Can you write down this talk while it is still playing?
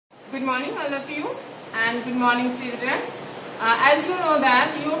Good morning all of you and good morning children. As you know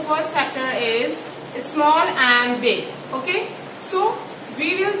that your first chapter is small and big. Okay, so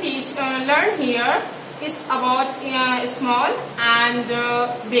we will learn here is about small and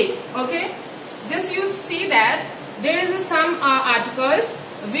big. Okay, just you see that there is some articles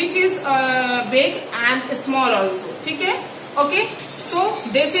which is big and small also. Okay, okay, so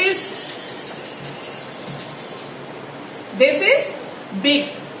this is big.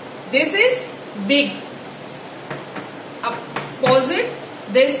 This is big. Opposite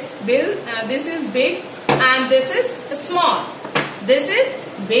this is big and this is small. This is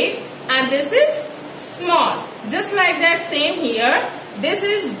big and this is small. Just like that, same here. This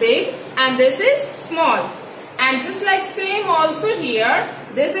is big and this is small. And just like same also here.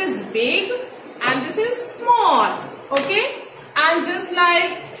 This is big and this is small. Okay. And just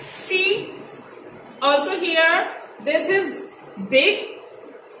like see also here. This is big.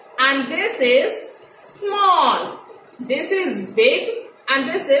 And this is small. This is big and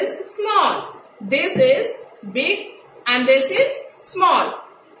this is small. This is big and this is small.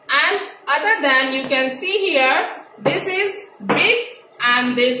 And other than you can see here, this is big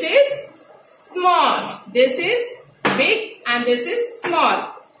and this is small. This is big and this is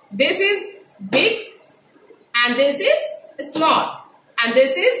small. This is big and this is small. And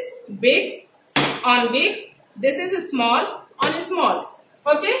this is big on big. This is small on small.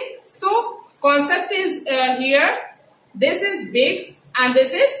 Okay, so concept is here. This is big and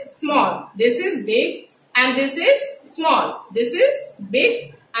this is small. This is big and this is small. This is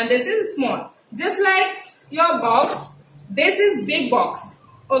big and this is small. Just like your box, this is big box.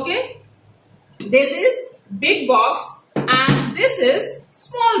 Okay, this is big box and this is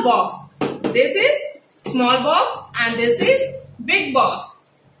small box. This is small box and this is big box.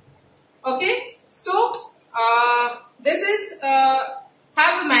 Okay, so this is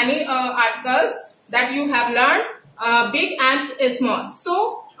have many articles that you have learned big and small.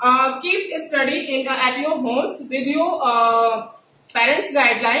 So keep study at your homes with your parents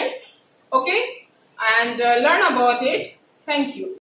guideline. Okay, and learn about it. Thank you.